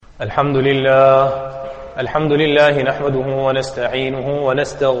الحمد لله نحمده ونستعينه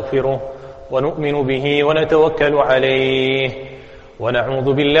ونستغفره ونؤمن به ونتوكل عليه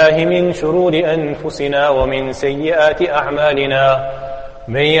ونعوذ بالله من شرور أنفسنا ومن سيئات أعمالنا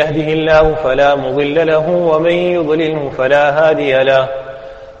من يهده الله فلا مضل له ومن يضلله فلا هادي له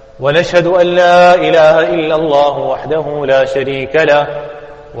ونشهد أن لا إله إلا الله وحده لا شريك له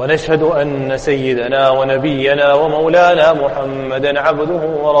ونشهد أن سيدنا ونبينا ومولانا محمدا عبده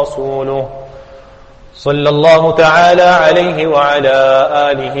ورسوله صلى الله تعالى عليه وعلى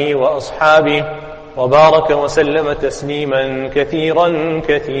آله وأصحابه وبارك وسلم تسليما كثيرا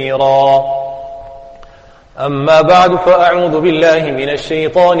كثيرا. أما بعد فأعوذ بالله من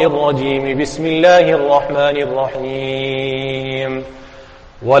الشيطان الرجيم. بسم الله الرحمن الرحيم.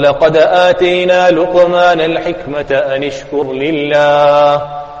 ولقد آتينا لقمان الحكمة أن اشكر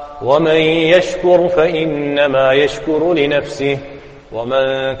لله ومن يشكر فإنما يشكر لنفسه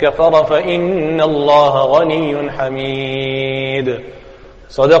ومن كفر فإن الله غني حميد.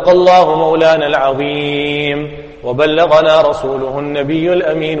 صدق الله مولانا العظيم وبلغنا رسوله النبي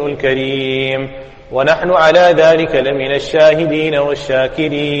الأمين الكريم ونحن على ذلك لمن الشاهدين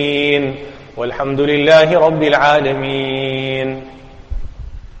والشاكرين والحمد لله رب العالمين.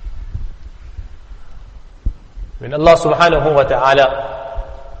 When Allah subhanahu wa ta'ala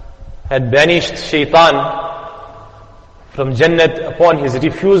had banished shaitan from Jannat upon his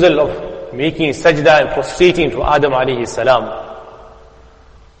refusal of making sajda and prostrating to Adam alayhi salam,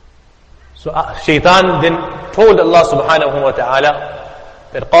 so shaitan then told Allah subhanahu wa ta'ala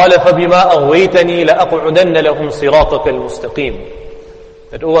that قَالَ فَبِمَا أَغْوَيْتَنِي لَأَقْعُدَنَّ لَهُمْ صِرَاطَكَ الْمُسْتَقِيمِ,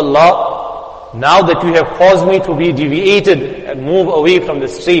 that, oh Allah, now that you have caused me to be deviated and move away from the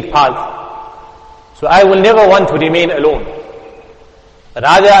straight path, so I will never want to remain alone.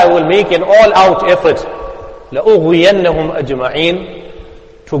 Rather, I will make an all-out effort, لَأُغْوِيَنَّهُمْ أَجْمَعِينَ,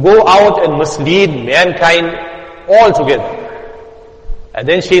 to go out and mislead mankind all together. And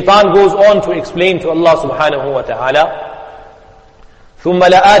then shaitan goes on to explain to Allah subhanahu wa ta'ala, ثُمَّ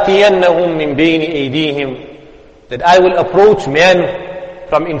لَآتِيَنَّهُمْ مِنْ بَيْنِ أَيْدِيهِمْ, that I will approach man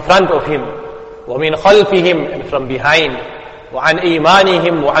from in front of him, وَمِنْ خَلْفِهِمْ, and from behind, وَعَنْ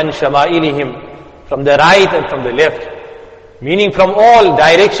إِيمَانِهِمْ وَعَنْ شَمَائِلِهِمْ, from the right and from the left, meaning from all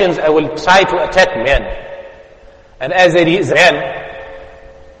directions I will try to attack man. And as it is ran,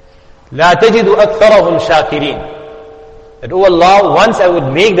 لَا تَجِدُ أَكْثَرَهُمْ شَاكِرِينَ, that, oh Allah, once I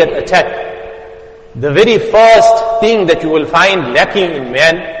would make that attack, the very first thing that you will find lacking in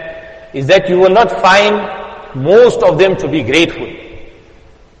man is that you will not find most of them to be grateful.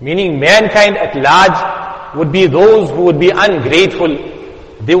 Meaning mankind at large would be those who would be ungrateful.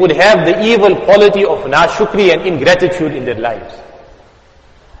 They would have the evil quality of nashukri and ingratitude in their lives.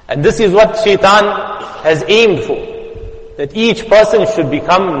 And this is what shaitan has aimed for, that each person should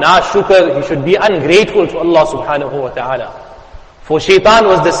become nashukr, he should be ungrateful to Allah subhanahu wa ta'ala. For shaitan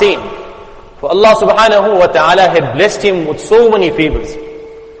was the same. For Allah subhanahu wa ta'ala had blessed him with so many favors,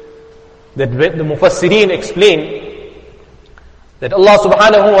 that the Mufassirin explain that Allah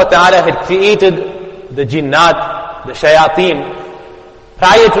subhanahu wa ta'ala had created the jinnat, the shayateen,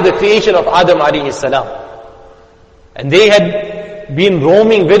 prior to the creation of Adam alayhi salam. And they had been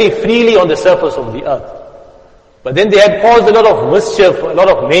roaming very freely on the surface of the earth. But then they had caused a lot of mischief, a lot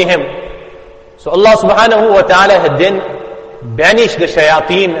of mayhem. So Allah subhanahu wa ta'ala had then banished the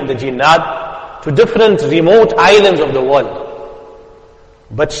shayateen and the jinnat to different remote islands of the world.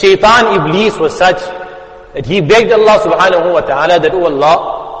 But shaitan iblis was such that he begged Allah subhanahu wa ta'ala that, oh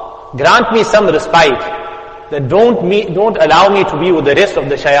Allah, grant me some respite, that don't allow me to be with the rest of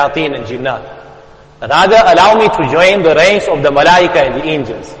the shayateen and jinnat. Rather, allow me to join the ranks of the malaika and the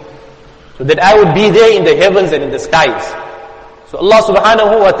angels, so that I would be there in the heavens and in the skies. So Allah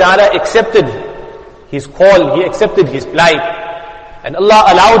subhanahu wa ta'ala accepted his call, he accepted his plight, and Allah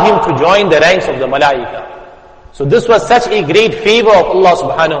allowed him to join the ranks of the malaika. So this was such a great favor of Allah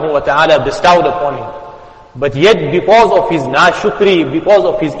subhanahu wa ta'ala bestowed upon him. But yet, because of his nashukri, because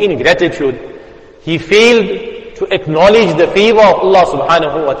of his ingratitude, he failed to acknowledge the favor of Allah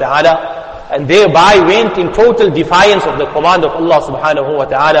subhanahu wa ta'ala, and thereby went in total defiance of the command of Allah subhanahu wa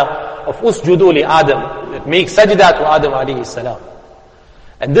ta'ala of usjudu li Adam, that make sajda to Adam alayhi salam.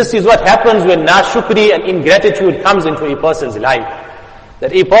 And this is what happens when nashukri and ingratitude comes into a person's life,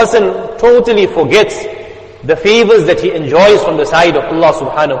 that a person totally forgets the favors that he enjoys from the side of Allah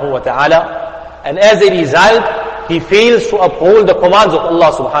subhanahu wa ta'ala, and as a result he fails to uphold the commands of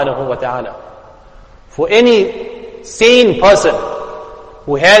Allah subhanahu wa ta'ala. For any sane person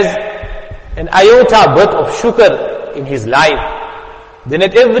who has an iota bit of shukr in his life, then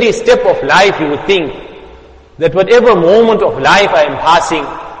at every step of life he would think that whatever moment of life I am passing,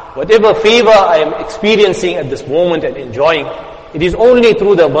 whatever favor I am experiencing at this moment and enjoying, it is only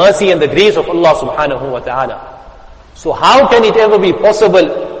through the mercy and the grace of Allah subhanahu wa ta'ala. So how can it ever be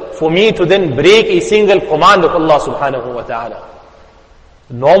possible for me to then break a single command of Allah subhanahu wa ta'ala?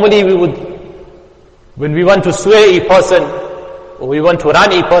 Normally when we want to swear a person, or we want to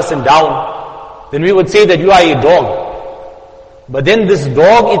run a person down, then we would say that you are a dog. But then this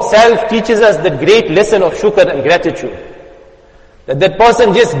dog itself teaches us that great lesson of shukr and gratitude. That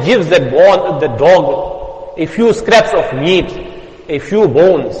person just gives the dog a few scraps of meat, a few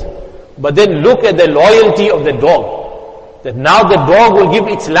bones. But then look at the loyalty of the dog. That now the dog will give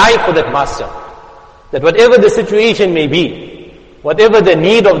its life for that master. That whatever the situation may be, whatever the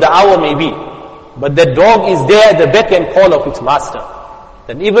need of the hour may be, but the dog is there at the beck and call of its master.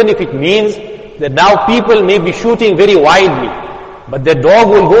 That even if it means that now people may be shooting very wildly, but the dog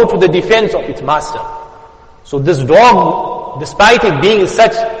will go to the defense of its master. So this dog, despite it being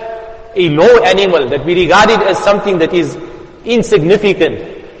such a low animal that we regard it as something that is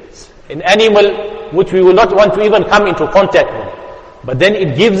insignificant, an animal which we will not want to even come into contact with, but then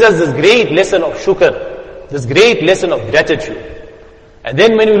it gives us this great lesson of shukr, this great lesson of gratitude. And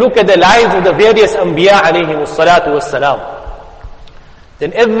then when we look at the lives of the various Anbiya alayhimus salatu wassalam,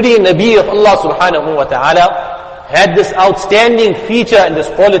 then every Nabi of Allah subhanahu wa ta'ala had this outstanding feature and this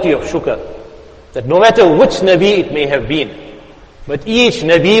quality of shukr. That no matter which Nabi it may have been, but each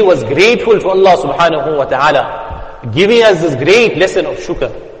Nabi was grateful to Allah subhanahu wa ta'ala, giving us this great lesson of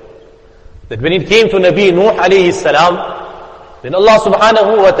shukr. That when it came to Nabi Nuh alayhi salam, then Allah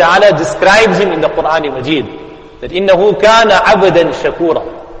subhanahu wa ta'ala describes him in the Quran Majid, that innahu kana abdan shakura.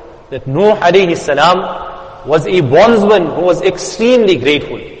 That Nuh alayhi salam was a bondsman who was extremely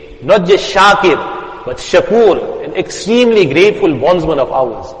grateful. Not just shakir, but shakur, an extremely grateful bondsman of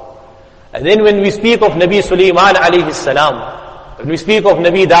ours. And then when we speak of Nabi Sulaiman alayhi salam, when we speak of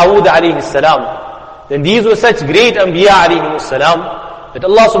Nabi Dawood alayhi salam, then these were such great Anbiya alayhi salam, that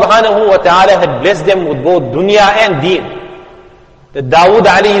Allah subhanahu wa ta'ala had blessed them with both dunya and deen. That Dawood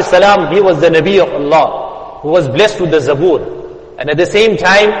alayhi salam, he was the Nabi of Allah, who was blessed with the Zabur. And at the same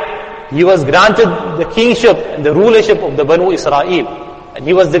time, he was granted the kingship and the rulership of the Banu Israel. And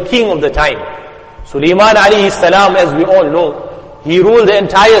he was the king of the time. Sulaiman alayhi salam, as we all know, he ruled the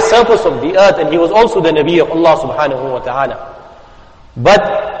entire surface of the earth, and he was also the Nabi of Allah subhanahu wa ta'ala.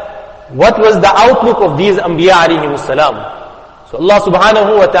 But what was the outlook of these Anbiya alayhimus salam? So Allah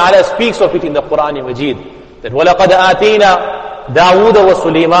subhanahu wa ta'ala speaks of it in the Quran Majid, that وَلَقَدْ آتَيْنَا دَاوُودَ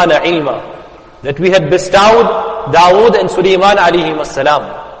وَسُلَيْمَانَ عِلْمًا, that we had bestowed Dawood and Sulaiman alayhimus salam,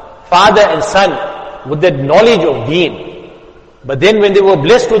 father and son, with that knowledge of deen. But then when they were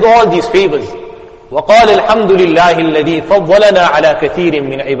blessed with all these favors, وَقَالَ الْحَمْدُ لِلَّهِ الَّذِي فَضَّلَنَا عَلَى كَثِيرٍ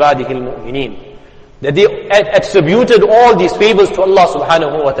مِّنْ عِبَادِهِ الْمُؤْمِنِينَ, that they attributed all these favors to Allah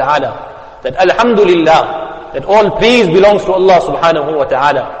subhanahu wa ta'ala. That alhamdulillah, that all praise belongs to Allah subhanahu wa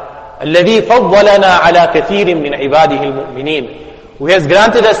ta'ala. الَّذِي فَضَّلَنَا عَلَى كَثِيرٍ مِّنْ عِبَادِهِ الْمُؤْمِنِينَ, who has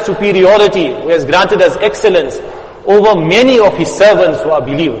granted us superiority, who has granted us excellence over many of His servants who are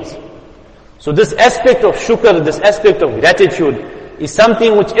believers. So this aspect of shukr, this aspect of gratitude, is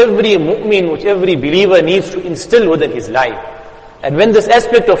something which every mu'min, which every believer needs to instill within his life. And when this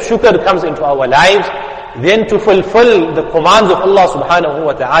aspect of shukr comes into our lives, then to fulfill the commands of Allah subhanahu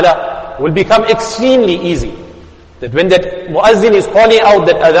wa ta'ala will become extremely easy. That when that muazzin is calling out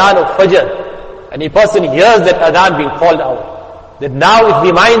that adhan of fajr, and a person hears that adhan being called out, that now it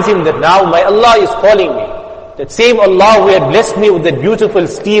reminds him that now my Allah is calling me. That same Allah who had blessed me with that beautiful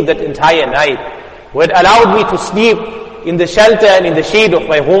sleep that entire night, who had allowed me to sleep in the shelter and in the shade of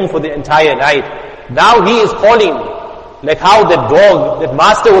my home for the entire night, now He is calling me. Like how that dog, that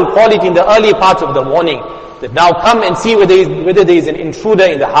master will call it in the early parts of the morning, that now come and see whether there is an intruder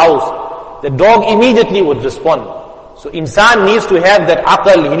in the house. The dog immediately would respond. So insan needs to have that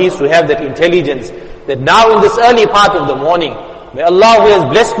aql, he needs to have that intelligence, that now in this early part of the morning, may Allah who has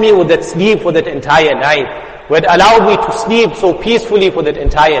blessed me with that sleep for that entire night, who had allowed me to sleep so peacefully for that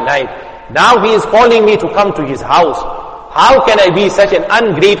entire night, now He is calling me to come to His house. How can I be such an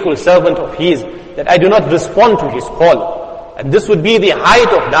ungrateful servant of His that I do not respond to His call? And this would be the height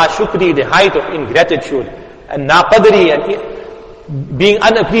of nashukri, the height of ingratitude and naqadri, and being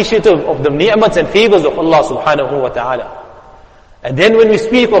unappreciative of the ni'mats and favors of Allah subhanahu wa ta'ala. And then when we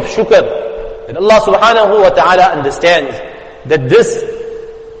speak of shukr, then Allah subhanahu wa ta'ala understands that this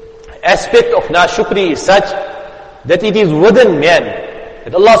aspect of nashukri is such that it is within man.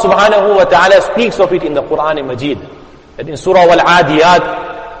 That Allah subhanahu wa ta'ala speaks of it in the Quran Majid. That in Surah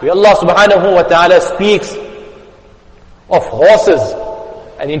Al-Adiyat, where Allah subhanahu wa ta'ala speaks of horses,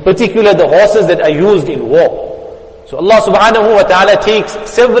 and in particular the horses that are used in war. So Allah subhanahu wa ta'ala takes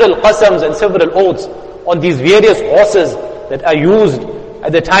several qasams and several oaths on these various horses that are used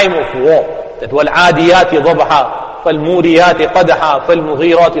at the time of war. That وَالْعَادِيَاتِ ضَبْحًا فَالْمُورِيَاتِ قَدْحًا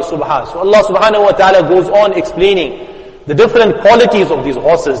فَالْمُغِيرَاتِ صُبْحًا. So Allah subhanahu wa ta'ala goes on explaining the different qualities of these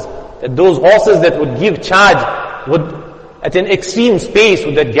horses. That those horses that would give charge would at an extreme pace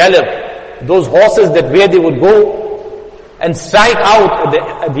with that gallop. Those horses that where they would go and strike out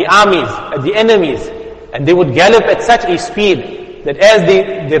at the armies, at the enemies, and they would gallop at such a speed that as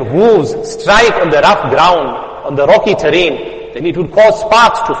their hooves strike on the rough ground, on the rocky terrain, then it would cause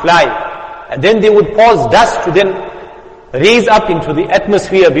sparks to fly. And then they would cause dust to then raise up into the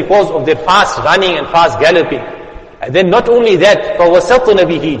atmosphere because of their fast running and fast galloping. And then not only that, فَوَسَطْنَ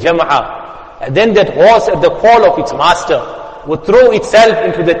بِهِ جَمْعًا. And then that horse at the call of its master would throw itself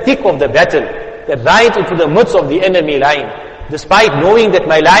into the thick of the battle, that right into the midst of the enemy line, despite knowing that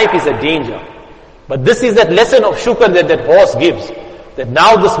my life is a danger. But this is that lesson of shukr that horse gives. That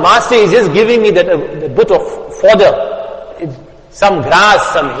now this master is just giving me that bit of fodder, some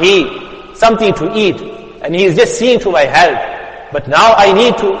grass, some hay, something to eat, and he is just seeing to my health. But now I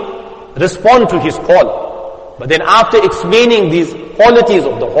need to respond to his call. But then after explaining these qualities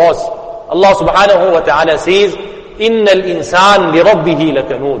of the horse, Allah subhanahu wa ta'ala says, إِنَّ الْإِنسَانِ لِرَبِّهِ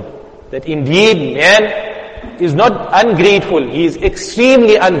لَكَنُودٍ. That indeed man is not ungrateful, he is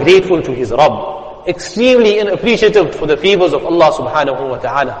extremely ungrateful to his Rabb. Extremely inappreciative for the favors of Allah subhanahu wa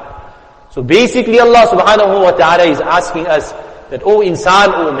ta'ala. So basically Allah subhanahu wa ta'ala is asking us that, O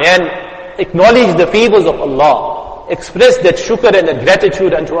insan, O man, acknowledge the favors of Allah. Express that shukr and that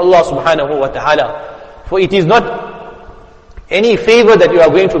gratitude unto Allah subhanahu wa ta'ala. For it is not any favor that you are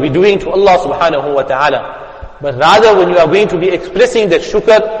going to be doing to Allah subhanahu wa ta'ala. But rather when you are going to be expressing that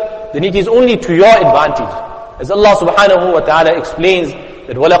shukr, then it is only to your advantage. As Allah subhanahu wa ta'ala explains,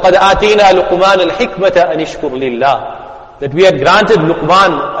 that وَلَقَدْ آتَيْنَا لُقْمَانَ الْحِكْمَةَ أَنِ اشْكُرْ لِلَّهِ. That we had granted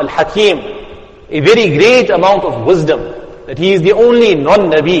Luqman al-Hakim a very great amount of wisdom. That he is the only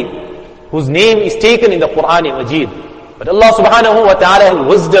non-Nabi whose name is taken in the Quran Majid. But Allah subhanahu wa ta'ala has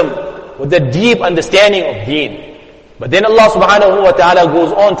wisdom with the deep understanding of deen. But then Allah subhanahu wa ta'ala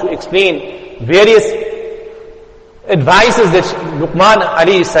goes on to explain various advices that Luqman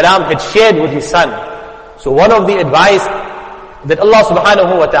alayhi salam had shared with his son. So one of the advice that Allah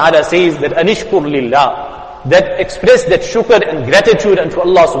subhanahu wa ta'ala says that anishkur lillah, that express that shukr and gratitude unto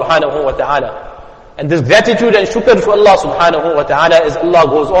Allah subhanahu wa ta'ala. And this gratitude and shukr to Allah subhanahu wa ta'ala, as Allah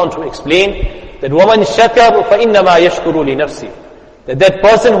goes on to explain, that وَمَنْ شَكَرُ فَإِنَّمَا يَشْكُرُ لِنَفْسِهِ. That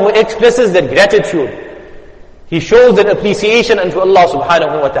person who expresses that gratitude, he shows that appreciation unto Allah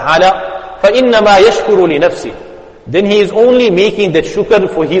subhanahu wa ta'ala, فَإِنَّمَا يَشْكُرُ لِنَفْسِهِ. Then he is only making that shukr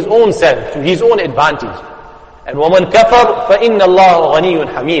for his own self, to his own advantage. And وَمَنْ كَفَرْ فَإِنَّ اللَّهَ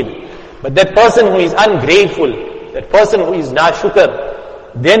غَنِيٌّ حَمِيدٌ. But that person who is ungrateful, that person who is not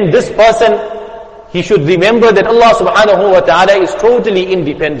shukr, then this person, he should remember that Allah subhanahu wa ta'ala is totally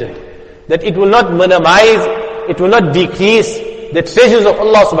independent. That it will not minimize, it will not decrease the treasures of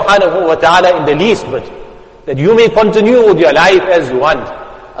Allah subhanahu wa ta'ala in the least bit. That you may continue with your life as you want.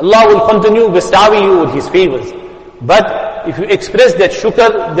 Allah will continue bestowing you with His favors. But if you express that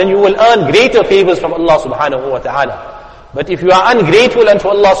shukr, then you will earn greater favors from Allah subhanahu wa ta'ala. But if you are ungrateful unto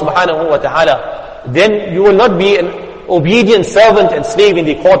Allah subhanahu wa ta'ala, then you will not be an obedient servant and slave in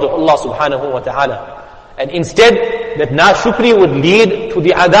the court of Allah subhanahu wa ta'ala. And instead, that nashukri would lead to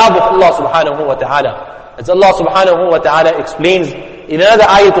the adab of Allah subhanahu wa ta'ala. As Allah subhanahu wa ta'ala explains in another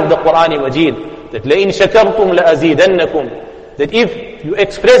ayat of the Quran Majid, that لَإِن شَكَرْتُمْ لَأَزِيدَنَّكُمْ. That if you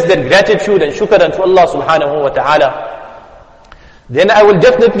express that gratitude and shukr unto Allah subhanahu wa ta'ala, then I will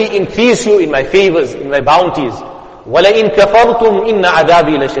definitely increase you in my favors, in my bounties. وَلَئِن كَفَرْتُمْ إِنَّ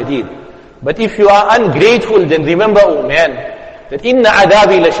عَذَابِي لَشَدِيدٌ. But if you are ungrateful, then remember, O man, that إِنَّ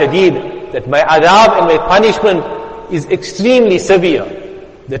عَذَابِي لَشَدِيدٌ. That my adab and my punishment is extremely severe.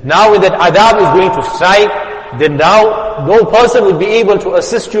 That now when that adab is going to strike, then now no person will be able to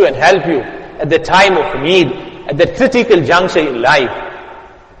assist you and help you at the time of need, at that critical juncture in life.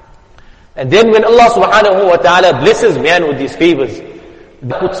 And then when Allah subhanahu wa ta'ala blesses man with these favors, He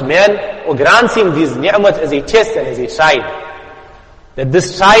puts man or grants him these ni'mat as a test and as a trial. That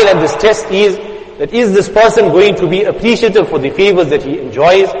this trial and this test is, that is this person going to be appreciative for the favors that he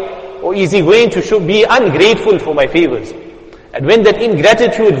enjoys, or is he going to be ungrateful for my favors? And when that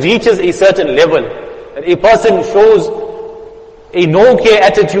ingratitude reaches a certain level, that a person shows a no-care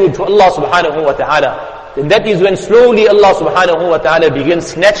attitude to Allah subhanahu wa ta'ala, then that is when slowly Allah subhanahu wa ta'ala begins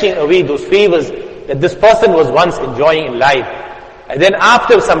snatching away those favors that this person was once enjoying in life. And then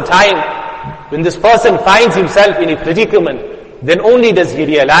after some time, when this person finds himself in a predicament, then only does he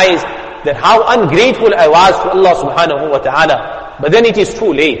realize that how ungrateful I was to Allah subhanahu wa ta'ala. But then it is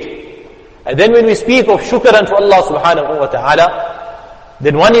too late. And then when we speak of shukr unto Allah subhanahu wa ta'ala,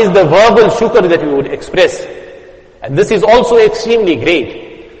 then one is the verbal shukr that we would express. And this is also extremely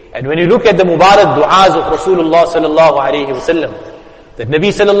great. And when you look at the Mubarak du'as of Rasulullah sallallahu alayhi wa sallam, that Nabi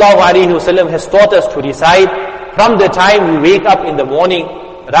sallallahu alayhi wa sallam has taught us to recite from the time we wake up in the morning,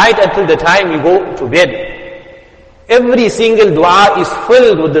 right until the time we go to bed. Every single dua is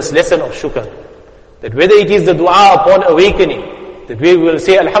filled with this lesson of shukr. That whether it is the dua upon awakening, that we will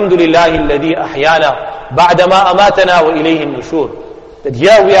say, Alhamdulillahi alladhi ahyana, ba'dama amatana wa ilayhi nushur. That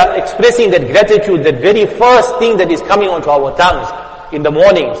here we are expressing that gratitude, that very first thing that is coming onto our tongues in the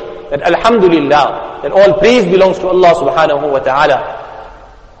mornings. That Alhamdulillah, that all praise belongs to Allah subhanahu wa ta'ala,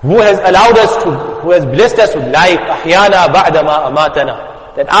 who has allowed us to, who has blessed us with life, ahyana ba'dama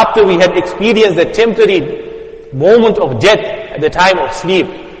amatana. That after we had experienced the temporary moment of death at the time of sleep,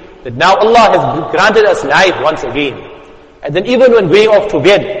 that now Allah has granted us life once again. And then even when going off to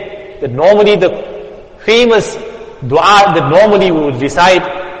bed, that normally the famous dua that normally we would recite,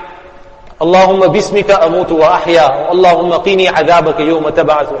 Allahumma bismika amutu wa ahya, Allahumma qini adhabaka yawma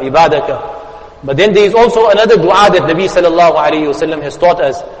tab'athu ibadaka. But then there is also another dua that Nabi sallallahu alayhi wa sallam has taught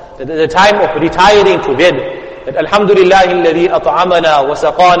us, that at the time of retiring to bed, that Alhamdulillahi alladhi at'amana wa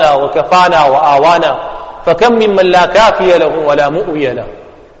saqana wa kafana wa awana, فَكَمْ مِمَّنْ لَا كَافِيَ لَهُ وَلَا مُؤْوِيَ لَهُ.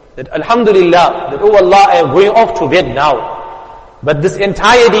 That Alhamdulillah, that oh Allah, I am going off to bed now. But this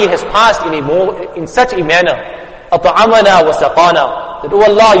entire day has passed in such a manner. أَطْعَمَنَا وَسَقَانَا. That oh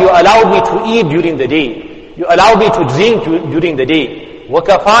Allah, you allowed me to eat during the day. You allowed me to drink during the day.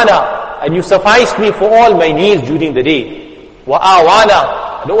 وَكَفَانَا. And you sufficed me for all my needs during the day.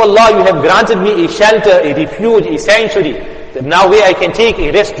 وَآوَانَا. And oh Allah, you have granted me a shelter, a refuge, a sanctuary. That now where I can take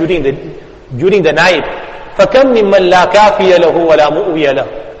a rest during the night. فَكَمْ مِمَّنْ لَا كَافِيَ لَهُ وَلَا مُؤْوِيَ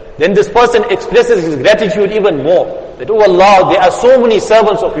لَهُ. Then this person expresses his gratitude even more. That, oh Allah, there are so many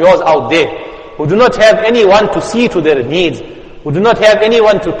servants of yours out there who do not have anyone to see to their needs, who do not have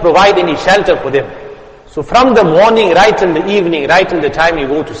anyone to provide any shelter for them. So from the morning right till the evening, right till the time you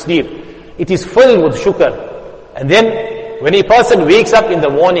go to sleep, it is filled with shukr. And then when a person wakes up in the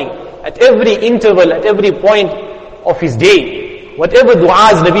morning, at every interval, at every point of his day, whatever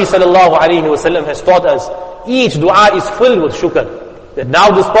du'as Nabi sallallahu alayhi wa sallam has taught us, each du'a is filled with shukr. That now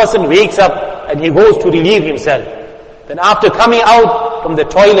this person wakes up and he goes to relieve himself. Then after coming out from the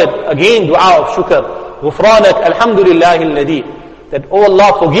toilet, again du'a of shukr. غُفْرَانَكَ الْحَمْدُ لِلَّهِ الَّذِي. That, oh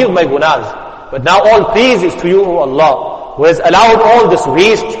Allah, forgive my gunas. But now all praise is to you, O Allah, who has allowed all this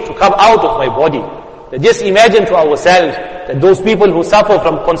waste to come out of my body. That just imagine to ourselves that those people who suffer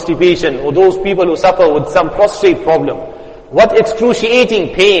from constipation, or those people who suffer with some prostate problem, what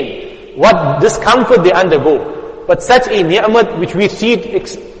excruciating pain, what discomfort they undergo. But such a ni'mat which we treat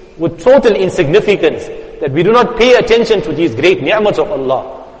with total insignificance, that we do not pay attention to these great ni'mats of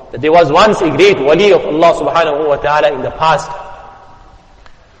Allah. That there was once a great wali of Allah subhanahu wa ta'ala in the past,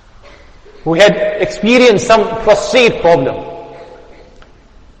 who had experienced some prostate problem.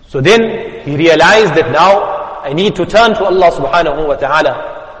 So then he realized that now I need to turn to Allah subhanahu wa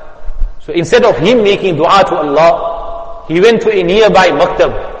ta'ala. So instead of him making dua to Allah, he went to a nearby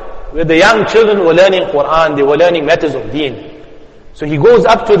maktab, where the young children were learning Quran, they were learning matters of deen. So he goes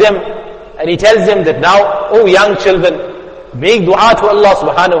up to them and he tells them that now, oh young children, make dua to Allah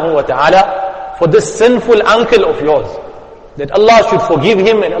subhanahu wa ta'ala for this sinful uncle of yours. That Allah should forgive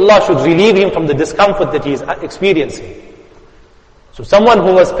him and Allah should relieve him from the discomfort that he is experiencing. So someone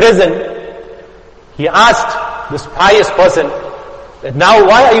who was present, he asked this pious person, that now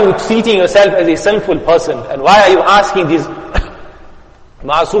why are you treating yourself as a sinful person? And why are you asking these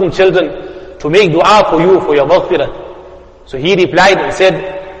ma'asum children to make dua for you, for your maghfirah? So he replied and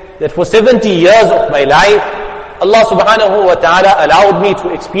said that for 70 years of my life, Allah subhanahu wa ta'ala allowed me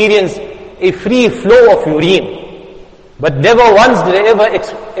to experience a free flow of urine. But never once did I ever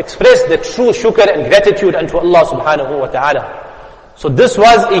express the true shukr and gratitude unto Allah subhanahu wa ta'ala. So this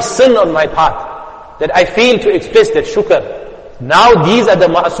was a sin on my part, that I failed to express that shukr. Now these are the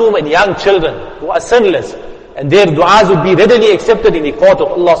ma'asum and young children who are sinless, and their du'as would be readily accepted in the court of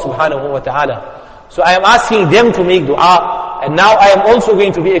Allah subhanahu wa ta'ala. So I am asking them to make dua, and now I am also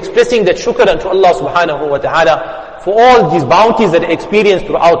going to be expressing that shukr unto Allah subhanahu wa ta'ala for all these bounties that I experienced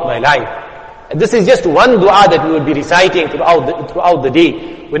throughout my life. And this is just one dua that we would be reciting throughout the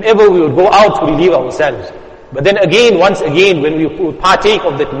day, whenever we would go out to relieve ourselves. But then again, once again, when we would partake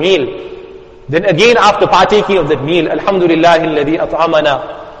of that meal, then again after partaking of that meal, Alhamdulillahi alladhi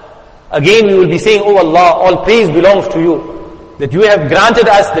at'amana, again we will be saying, oh Allah, all praise belongs to you, that you have granted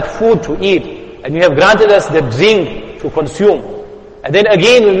us that food to eat, and you have granted us that drink to consume. And then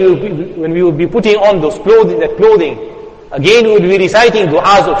again when we would be putting on those clothing, again we would be reciting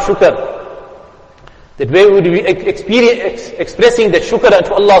du'as of shukr. That way we would be expressing that shukr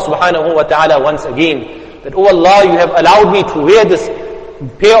unto Allah subhanahu wa ta'ala once again. That, oh Allah, you have allowed me to wear this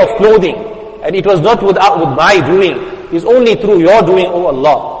pair of clothing. And it was not with my doing. It is only through your doing, oh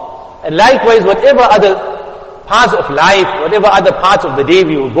Allah. And likewise, whatever other parts of life, whatever other parts of the day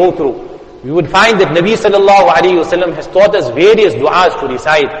we will go through, we would find that Nabi sallallahu alayhi wasallam has taught us various du'as to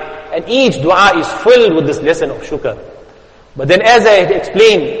recite. And each du'a is filled with this lesson of shukr. But then as I had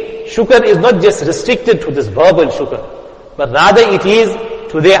explained, shukr is not just restricted to this verbal shukr, but rather it is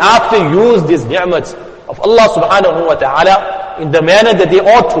to thereafter use these ni'mats of Allah subhanahu wa ta'ala in the manner that they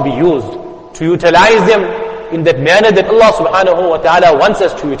ought to be used, to utilize them in that manner that Allah subhanahu wa ta'ala wants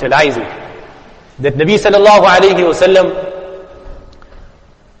us to utilize it. That Nabi sallallahu alayhi wa sallam,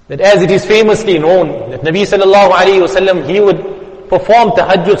 that as it is famously known, that Nabi sallallahu alayhi wa sallam, he would perform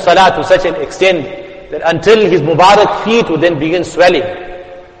tahajjud salah to such an extent that until his mubarak feet would then begin swelling.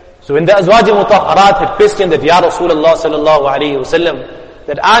 So when the Azwaj Mutahharat had questioned that, Ya Rasulullah sallallahu alayhi wa sallam,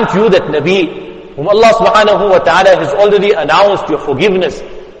 that aren't you that Nabi, whom Allah subhanahu wa ta'ala has already announced your forgiveness,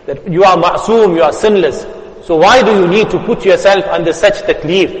 that you are ma'soom, you are sinless, so why do you need to put yourself under such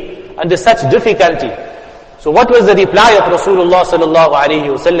taklif, under such difficulty? So what was the reply of Rasulullah sallallahu alayhi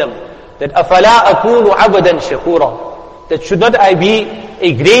wa sallam? That afala akunu abadan shakura, that should not I be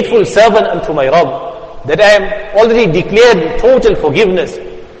a grateful servant unto my Rabb, that I am already declared total forgiveness,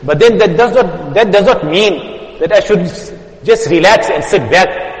 but then that does not mean that I should just relax and sit back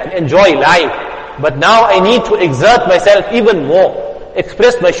and enjoy life. But now I need to exert myself even more,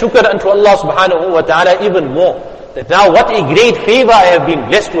 express my shukr unto Allah subhanahu wa ta'ala even more. That now what a great favor I have been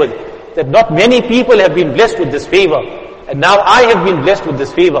blessed with, that not many people have been blessed with this favor, and now I have been blessed with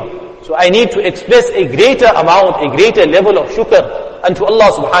this favor. So I need to express a greater amount, a greater level of shukr unto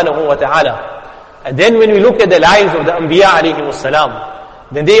Allah subhanahu wa ta'ala. And then when we look at the lives of the Anbiya alayhimus salam,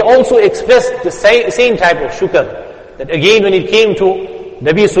 then they also expressed the same type of shukr. That again when it came to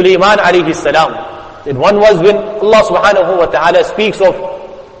Nabi Sulaiman alayhi salam, that one was when Allah subhanahu wa ta'ala speaks of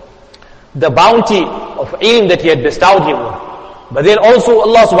the bounty of ilm that He had bestowed him with. But then also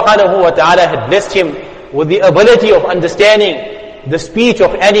Allah subhanahu wa ta'ala had blessed him with the ability of understanding the speech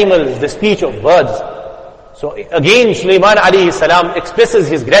of animals, the speech of birds. So again Sulaiman alayhi salam expresses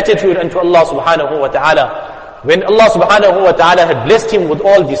his gratitude unto Allah subhanahu wa ta'ala when Allah subhanahu wa ta'ala had blessed him with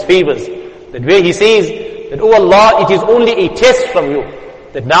all these favors. That where he says that, oh Allah, it is only a test from you,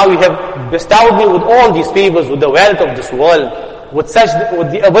 that now you have bestowed me with all these favors, with the wealth of this world, with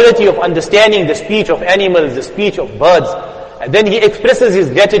the ability of understanding the speech of animals, the speech of birds. And then he expresses his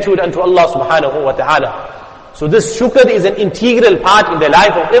gratitude unto Allah subhanahu wa ta'ala. So this shukr is an integral part in the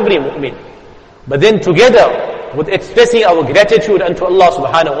life of every mu'min. But then together with expressing our gratitude unto Allah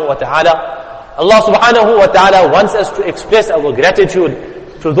subhanahu wa ta'ala, Allah subhanahu wa ta'ala wants us to express our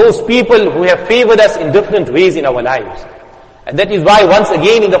gratitude to those people who have favored us in different ways in our lives. And that is why once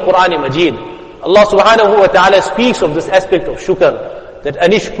again in the Quran Majid, Allah subhanahu wa ta'ala speaks of this aspect of shukr, that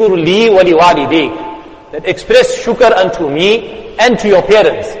anishkur li wa li walidayk, that express shukr unto me and to your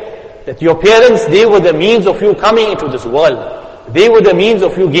parents. That your parents, they were the means of you coming into this world. They were the means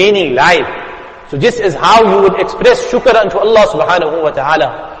of you gaining life. So just as how you would express shukr unto Allah subhanahu wa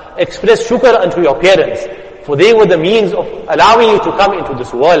ta'ala, express shukr unto your parents, for they were the means of allowing you to come into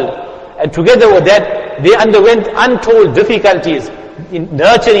this world. And together with that, they underwent untold difficulties in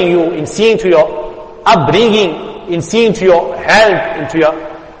nurturing you, in seeing to your upbringing, in seeing to your health, into your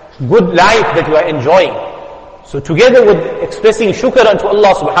good life that you are enjoying. So together with expressing shukr unto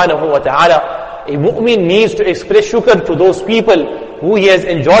Allah subhanahu wa ta'ala, a mu'min needs to express shukr to those people who he has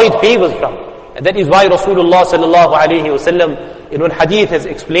enjoyed favors from. And that is why Rasulullah sallallahu alayhi wa sallam in one hadith has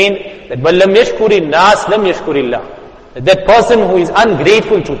explained that man lam yashkuri nas lam yashkurillah. That person who is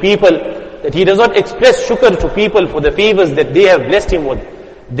ungrateful to people, that he does not express shukr to people for the favors that they have blessed him with,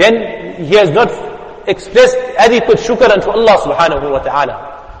 then he has not expressed adequate shukr unto Allah subhanahu wa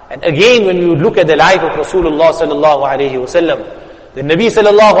ta'ala. And again when we look at the life of Rasulullah sallallahu alayhi wa sallam, the Nabi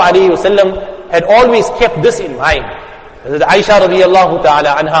sallallahu alayhi wa sallam had always kept this in mind. That Aisha radiyallahu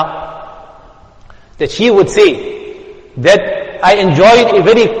ta'ala anha, that she would say that I enjoyed a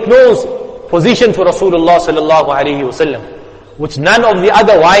very close position to Rasulullah sallallahu alayhi wa sallam, which none of the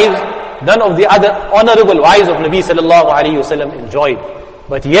other honorable wives of Nabi sallallahu alayhi wa sallam enjoyed.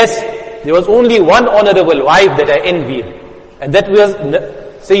 But yes, there was only one honorable wife that I envied, and that was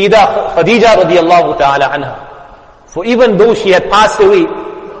Sayyida Khadija radiyallahu ta'ala anha. For even though she had passed away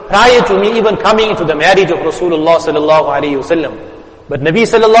prior to me even coming into the marriage of Rasulullah sallallahu alayhi wa sallam, but Nabi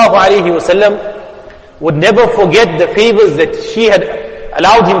sallallahu alayhi wa sallam, would never forget the favors that she had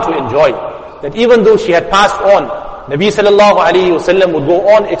allowed him to enjoy. That even though she had passed on, Nabi sallallahu alayhi wasallam would go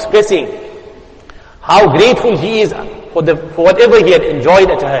on expressing how grateful he is for whatever he had enjoyed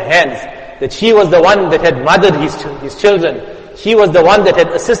at her hands. That she was the one that had mothered his children. She was the one that had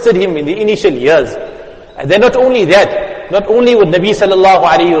assisted him in the initial years. And then not only that, not only would Nabi sallallahu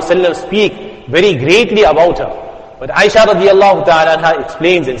alayhi wasallam speak very greatly about her, but Aisha radiallahu ta'ala anha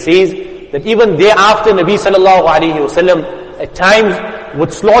explains and says that even thereafter Nabi sallallahu alayhi wasallam at times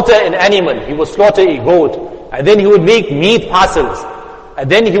would slaughter an animal. He would slaughter a goat, and then he would make meat parcels, and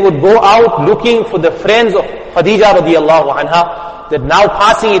then he would go out looking for the friends of Khadija radiallahu anha, that now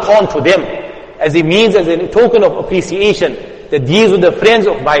passing it on to them as a means, as a token of appreciation, that these were the friends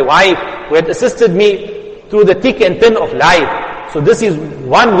of my wife who had assisted me through the thick and thin of life. So this is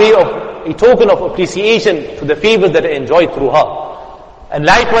one way of a token of appreciation to the favors that I enjoyed through her. And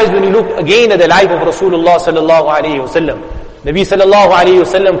likewise, when you look again at the life of Rasulullah sallallahu alayhi wasallam, Nabi sallallahu alayhi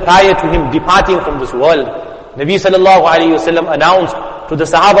wasallam, prior to him departing from this world, Nabi sallallahu alayhi wasallam announced to the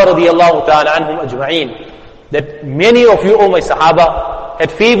Sahaba radiallahu ta'ala anhum ajma'een, that many of you, O my Sahaba,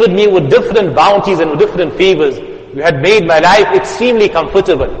 had favored me with different bounties and with different favors. You had made my life extremely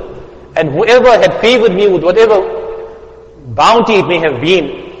comfortable. And whoever had favored me with whatever bounty it may have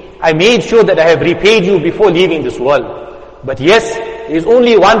been, I made sure that I have repaid you before leaving this world. But yes, there is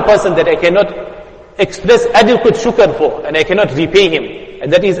only one person that I cannot express adequate shukr for, and I cannot repay him.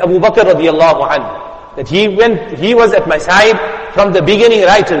 And that is Abu Bakr radiallahu anhu. That he was at my side from the beginning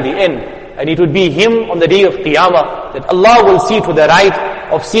right till the end. And it would be him on the day of Qiyamah that Allah will see to the right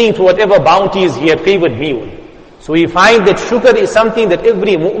of seeing to whatever bounties he had favored me with. So we find that shukr is something that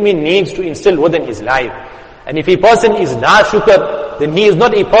every mu'min needs to instill within his life. And if a person is na shukr, then he is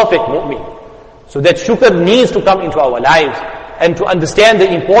not a perfect mu'min. So that shukr needs to come into our lives. And to understand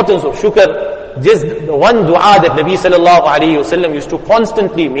the importance of shukr, just the one dua that Nabi sallallahu alayhi wasallam used to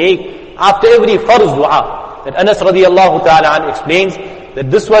constantly make after every farz dua. That Anas radiallahu ta'ala an explains that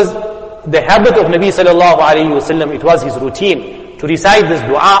this was the habit of Nabi sallallahu alayhi wasallam. It was his routine to recite this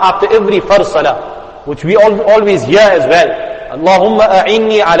dua after every farz salah, which we always hear as well. Allahumma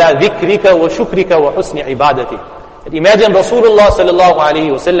a'inni ala dhikrika wa shukrika wa husni ibadati. That imagine Rasulullah sallallahu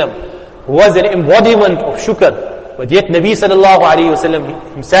alayhi wasallam, who was an embodiment of shukr, but yet Nabi sallallahu alayhi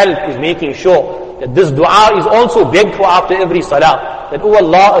wasallam himself is making sure that this dua is also begged for after every salah. That, oh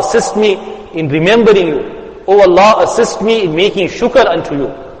Allah, assist me in remembering you. Oh Allah, assist me in making shukr unto you.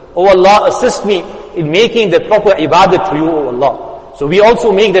 Oh Allah, assist me in making the proper ibadat to you, oh Allah. So we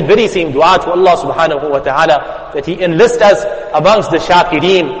also make that very same dua to Allah subhanahu wa ta'ala, that He enlists us amongst the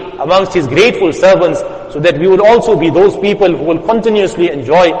shakireen, amongst His grateful servants, so that we would also be those people who will continuously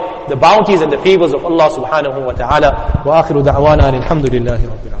enjoy the bounties and the favors of Allah subhanahu wa ta'ala. Wa akhiru da'wana alhamdulillahi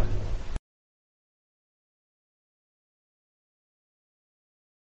rabbil alamin.